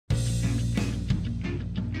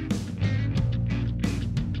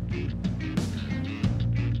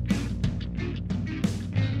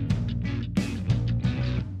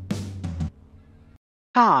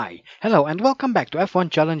Hi, hello, and welcome back to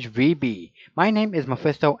F1 Challenge VB. My name is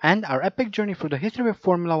Mephisto, and our epic journey through the history of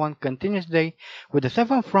Formula One continues today with the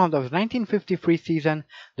seventh round of the 1953 season,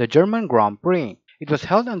 the German Grand Prix. It was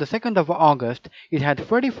held on the 2nd of August, it had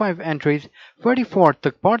 35 entries, 34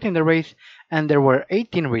 took part in the race, and there were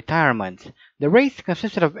 18 retirements. The race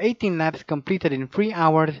consisted of 18 laps completed in 3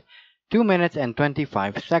 hours, 2 minutes and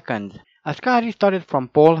 25 seconds. Ascari started from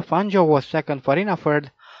pole, Fangio was second, Farina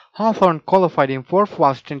third, Hawthorne qualified in fourth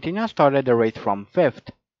while Trentina started the race from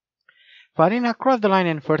fifth. Farina crossed the line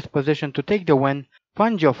in first position to take the win,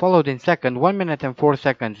 Fangio followed in second 1 minute and 4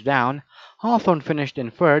 seconds down, Hawthorne finished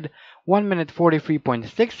in third 1 minute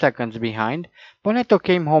 43.6 seconds behind, Bonetto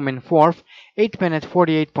came home in fourth 8 minutes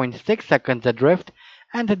 48.6 seconds adrift,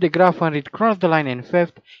 and de Graafenried crossed the line in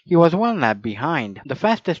fifth, he was 1 lap behind. The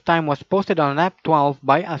fastest time was posted on lap 12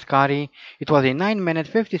 by Ascari, it was a 9 minute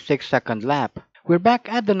 56 second lap. We're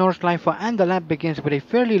back at the Nordschleife and the lap begins with a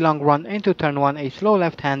fairly long run into turn 1, a slow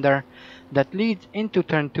left-hander that leads into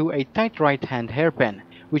turn 2, a tight right-hand hairpin,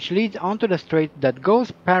 which leads onto the straight that goes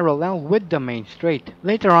parallel with the main straight.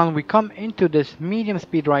 Later on we come into this medium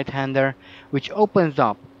speed right-hander which opens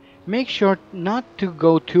up. Make sure not to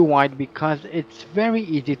go too wide because it's very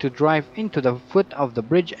easy to drive into the foot of the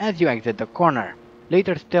bridge as you exit the corner.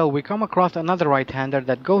 Later still we come across another right-hander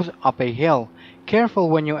that goes up a hill. Careful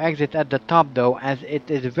when you exit at the top though, as it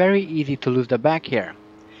is very easy to lose the back here.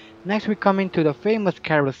 Next we come into the famous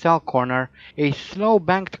carousel corner, a slow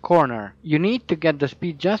banked corner. You need to get the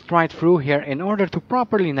speed just right through here in order to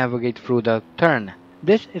properly navigate through the turn.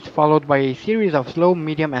 This is followed by a series of slow,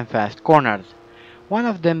 medium and fast corners. One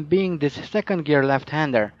of them being this second gear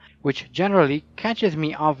left-hander, which generally catches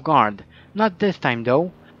me off guard. Not this time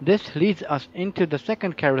though. This leads us into the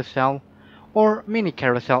second carousel, or mini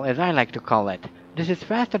carousel as I like to call it. This is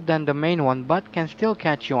faster than the main one but can still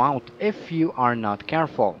catch you out if you are not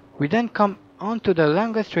careful. We then come onto the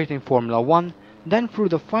longest straight in Formula 1, then through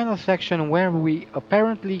the final section where we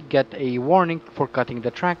apparently get a warning for cutting the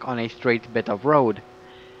track on a straight bit of road.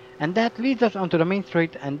 And that leads us onto the main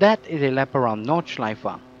straight, and that is a lap around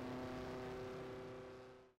Nordschleife.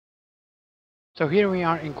 So here we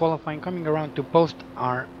are in qualifying, coming around to post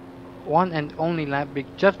our one and only lap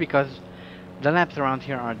just because the laps around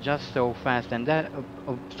here are just so fast, and that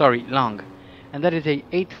long, and that is a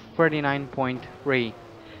 8:39.3.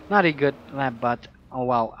 Not a good lap, but oh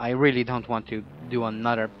well, I really don't want to do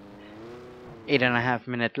another 8.5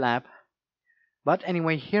 minute lap. But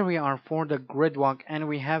anyway, here we are for the grid walk, and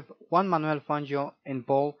we have Juan Manuel Fangio in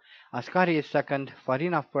pole, Ascari is second,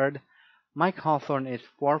 Farina third, Mike Hawthorne is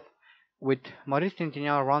fourth, with Maurice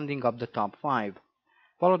Tintignant rounding up the top 5,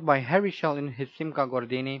 followed by Harry Schell in his Simca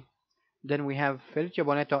Gordini. Then we have Felice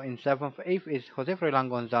Bonetto in 7th, 8th is Jose Froilan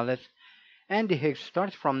Gonzalez. Andy Higgs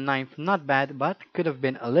starts from 9th, not bad, but could have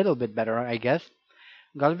been a little bit better, I guess.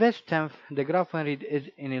 Galvez 10th, de Graafenried is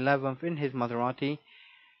in 11th in his Maserati.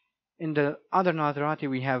 In the other Maserati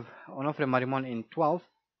we have Onofre Marimon in 12th.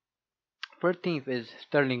 13th is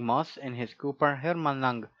Sterling Moss in his Cooper, Herman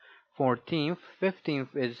Lang 14th,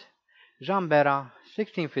 15th is Jean Berra,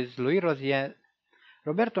 16th is Louis Rosier,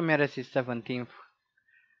 Roberto Meres is 17th,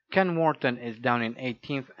 Ken Wharton is down in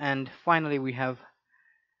 18th, and finally we have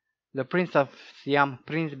the Prince of Siam,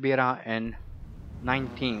 Prince Bira, in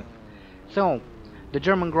 19th. So, the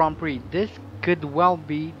German Grand Prix, this could well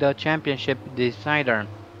be the championship decider.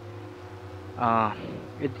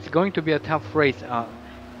 It's going to be a tough race.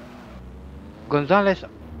 Gonzalez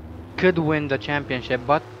could win the championship,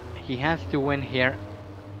 but he has to win here,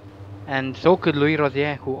 and so could Louis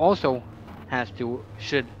Rosier, who also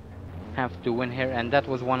should have to win here, and that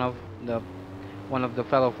was one of the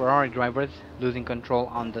fellow Ferrari drivers losing control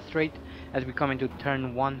on the straight as we come into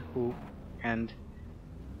turn 1, and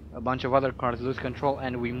a bunch of other cars lose control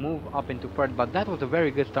and we move up into third. But that was a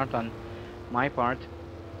very good start on my part.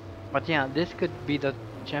 But yeah, this could be the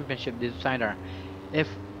championship decider. If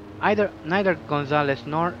neither Gonzalez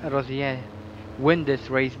nor Rosier win this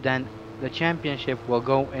race, then the championship will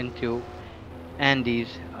go into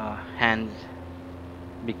Andy's hands,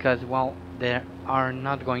 because well, there are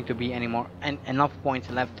not going to be enough points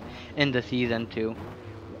left in the season to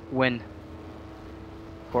win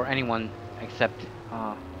for anyone except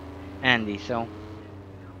Andy. So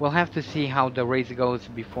we'll have to see how the race goes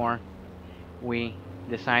before we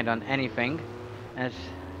decide on anything, as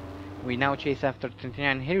we now chase after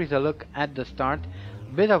Trentina. And here is a look at the start.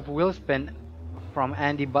 Bit of wheel spin from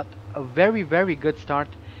Andy, but a very good start.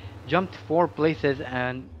 Jumped 4 places,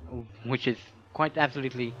 and which is quite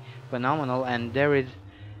absolutely phenomenal. And there is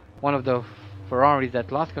one of the Ferraris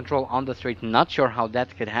that lost control on the straight. Not sure how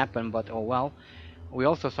that could happen, but oh well. We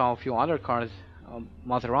also saw a few other cars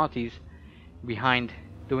Maseratis behind,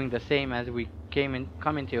 doing the same as we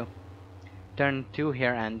come into turn 2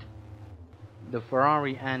 here, and the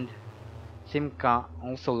Ferrari and Simca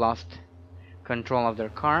also lost control of their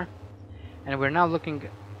car. And we're now looking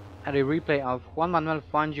at a replay of Juan Manuel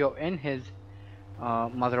Fangio in his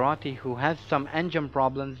Maserati, who has some engine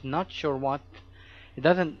problems, not sure what.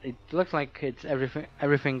 It looks like it's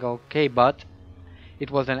everything okay, but it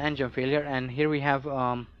was an engine failure. And here we have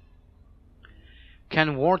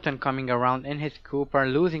Ken Wharton coming around in his Cooper,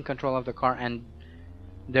 losing control of the car, and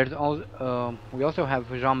there's also we also have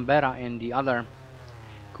Jean Berra in the other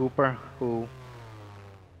Cooper, who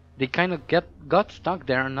they kind of got stuck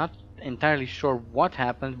there. I'm not entirely sure what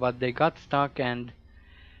happened, but they got stuck and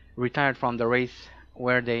retired from the race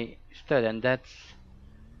where they stood, and that's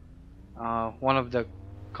one of the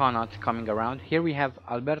Connaughts coming around. Here we have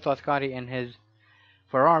Alberto Ascari in his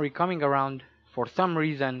Ferrari coming around. For some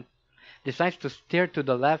reason decides to steer to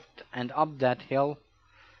the left and up that hill,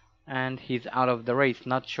 and he's out of the race.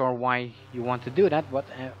 Not sure why you want to do that, but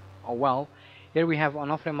oh well. Here we have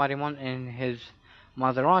Onofre Marimon in his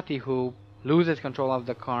Maserati, who loses control of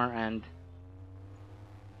the car and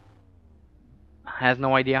has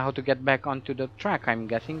no idea how to get back onto the track, I'm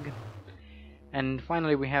guessing. And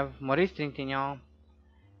finally we have Maurice Trintignant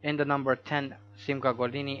in the number 10 Simca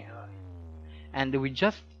Gordini, and we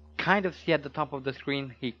just kind of see at the top of the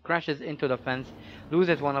screen he crashes into the fence,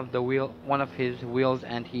 loses one of his wheels,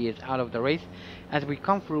 and he is out of the race. As we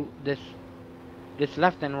come through this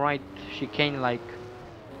left and right chicane like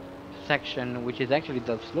section, which is actually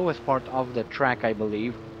the slowest part of the track, I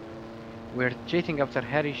believe, we're chasing after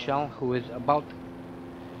Harry Schell, who is about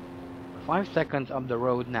 5 seconds up the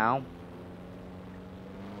road now.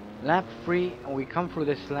 Lap 3, we come through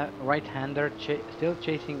this right-hander, still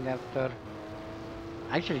chasing after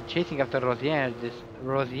Rosier.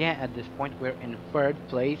 Rosier at this point, we're in 3rd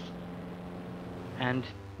place, and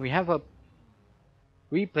we have a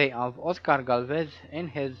replay of Oscar Galvez in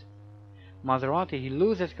his Maserati. He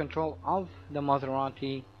loses control of the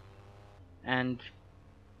Maserati, and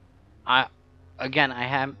I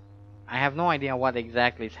have no idea what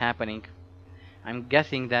exactly is happening. I'm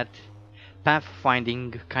guessing that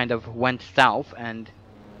pathfinding kind of went south and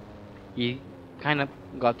he kind of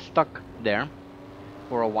got stuck there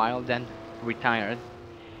for a while, then retired.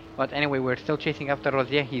 But anyway, we're still chasing after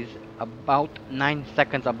Rosier. He's about 9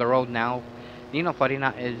 seconds up the road now. Nino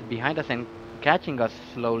Farina is behind us and catching us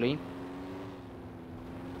slowly.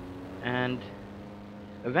 And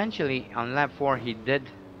eventually on lap 4 he did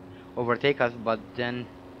overtake us, but then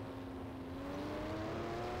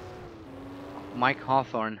Mike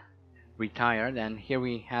Hawthorne retired. And here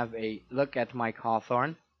we have a look at Mike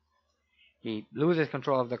Hawthorne. He loses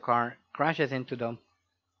control of the car, crashes into the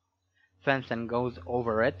fence and goes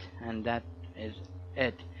over it, and that is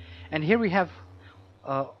it. And here we have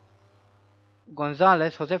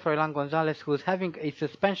Gonzalez, Jose Froilan Gonzalez, who's having a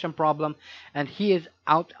suspension problem, and he is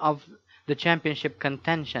out of the championship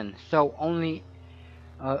contention. So only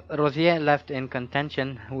Rosier left in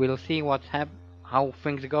contention. We'll see how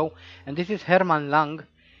things go. And this is Herman Lang.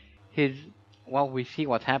 We see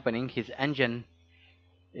what's happening. His engine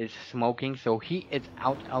is smoking, so he is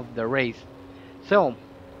out of the race. So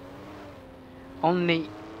only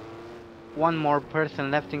one more person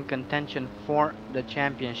left in contention for the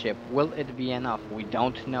championship. Will it be enough? We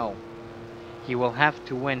don't know. He will have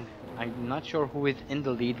to win. I'm not sure who is in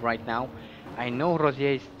the lead right now. I know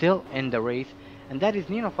Rosier is still in the race, and that is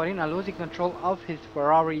Nino Farina losing control of his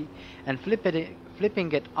Ferrari and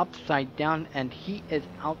flipping it upside down, and he is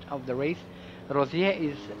out of the race. Rosier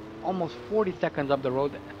is almost 40 seconds up the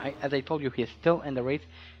road. As I told you, he is still in the race.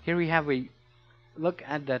 Here we have a look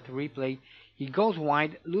at that replay. He goes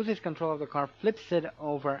wide, loses control of the car, flips it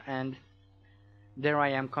over, and there I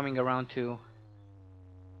am coming around to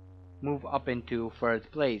move up into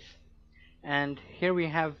 3rd place. And here we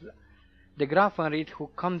have the Grafenried, who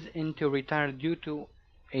comes in to retire due to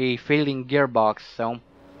a failing gearbox, so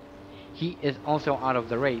he is also out of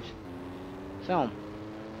the race. So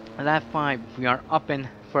lap 5, we are up in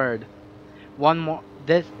 3rd.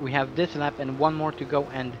 We have this lap and one more to go,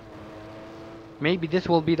 and maybe this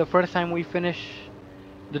will be the first time we finish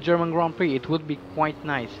the German Grand Prix. It would be quite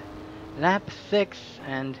nice. Lap 6,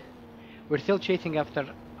 and we're still chasing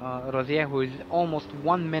after Rosier, who is almost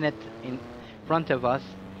 1 minute in front of us.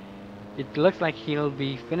 It looks like he'll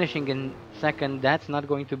be finishing in 2nd. That's not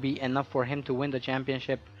going to be enough for him to win the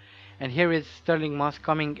championship. And here is Sterling Moss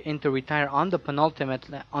coming in to retire on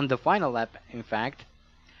the on the final lap, in fact.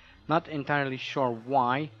 Not entirely sure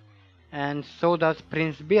why. And so does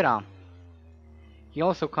Prince Bira. He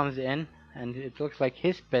also comes in, and it looks like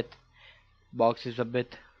his pit box is a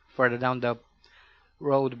bit further down the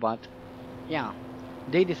road, but yeah,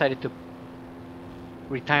 they decided to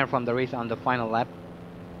retire from the race on the final lap.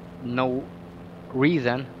 No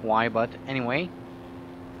reason why, but anyway,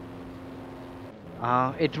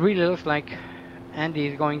 it really looks like Andy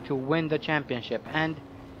is going to win the championship, and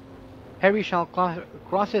Harry Schell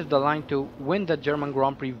crosses the line to win the German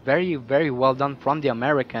Grand Prix. Very, very well done from the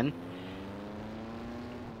American.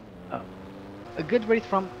 A good race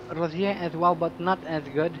from Rosier as well, but not as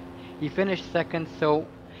good. He finished second, so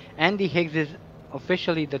Andy Higgs is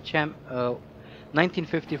officially the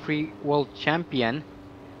 1953 World Champion.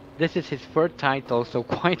 This is his third title, so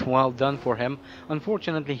quite well done for him.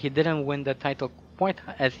 Unfortunately, he didn't win the title quite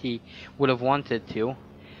as he would have wanted to.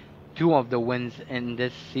 Two of the wins in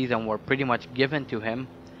this season were pretty much given to him.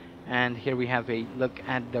 And here we have a look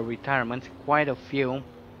at the retirements. Quite a few.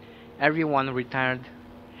 Everyone retired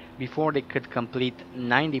before they could complete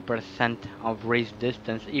 90% of race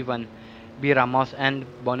distance. Even B. Ramos and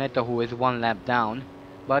Bonetto, who is one lap down.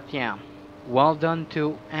 But yeah, well done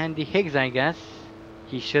to Andy Higgs, I guess.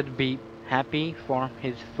 He should be happy for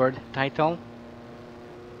his third title.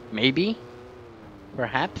 Maybe?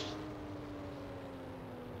 Perhaps?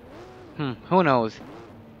 Who knows?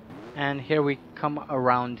 And here we come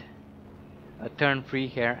around turn 3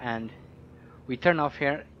 here, and we turn off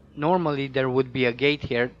here. Normally there would be a gate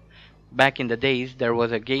here. Back in the days there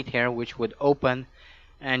was a gate here which would open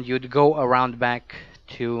and you'd go around back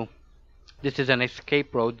to... This is an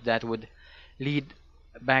escape road that would lead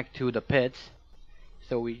back to the pits.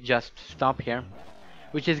 So we just stop here,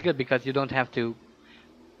 which is good because you don't have to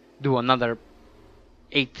do another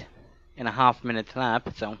 8.5 minute lap.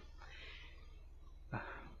 So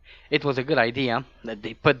it was a good idea that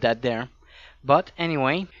they put that there. But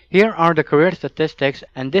anyway, here are the career statistics,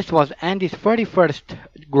 and this was Andy's 31st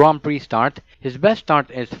Grand Prix start. His best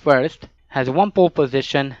start is first, has 1 pole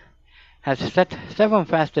position, has set 7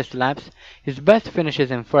 fastest laps. His best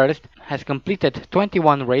finishes in first, has completed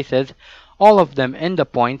 21 races, all of them in the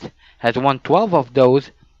points, has won 12 of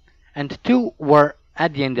those, and 2 were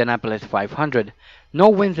at the Indianapolis 500. No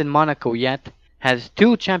wins in Monaco yet, has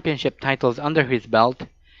 2 championship titles under his belt,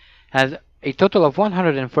 has a total of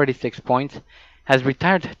 136 points, has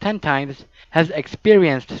retired 10 times, has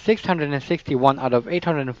experienced 661 out of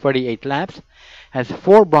 838 laps, has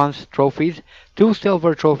 4 bronze trophies, 2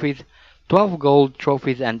 silver trophies, 12 gold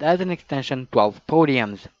trophies, and as an extension 12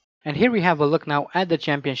 podiums. And here we have a look now at the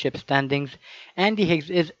championship standings. Andy Higgs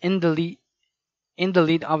is in the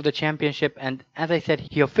lead of the championship, and as I said,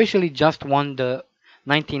 he officially just won the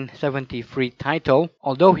 1973 title,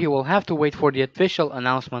 although he will have to wait for the official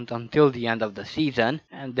announcement until the end of the season,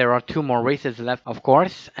 and there are 2 more races left, of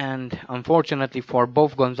course, and unfortunately for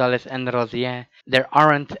both Gonzalez and Rosier, there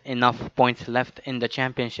aren't enough points left in the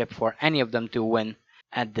championship for any of them to win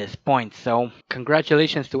at this point. So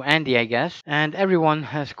congratulations to Andy, I guess, and everyone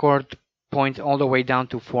has scored points all the way down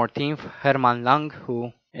to 14th. Hermann Lang,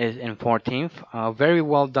 who is in 14th. Very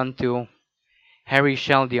well done to Harry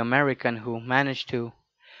Schell, the American, who managed to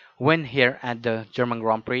win here at the German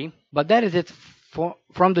Grand Prix. But that is it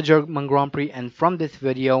from the German Grand Prix and from this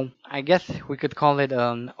video. I guess we could call it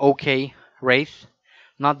an okay race.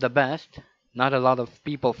 Not the best, not a lot of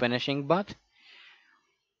people finishing, but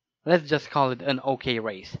let's just call it an okay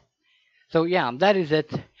race. So yeah, that is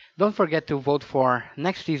it. Don't forget to vote for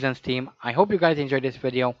next season's team. I hope you guys enjoyed this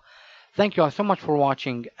video. Thank you all so much for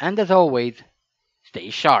watching, and as always, stay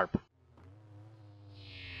sharp.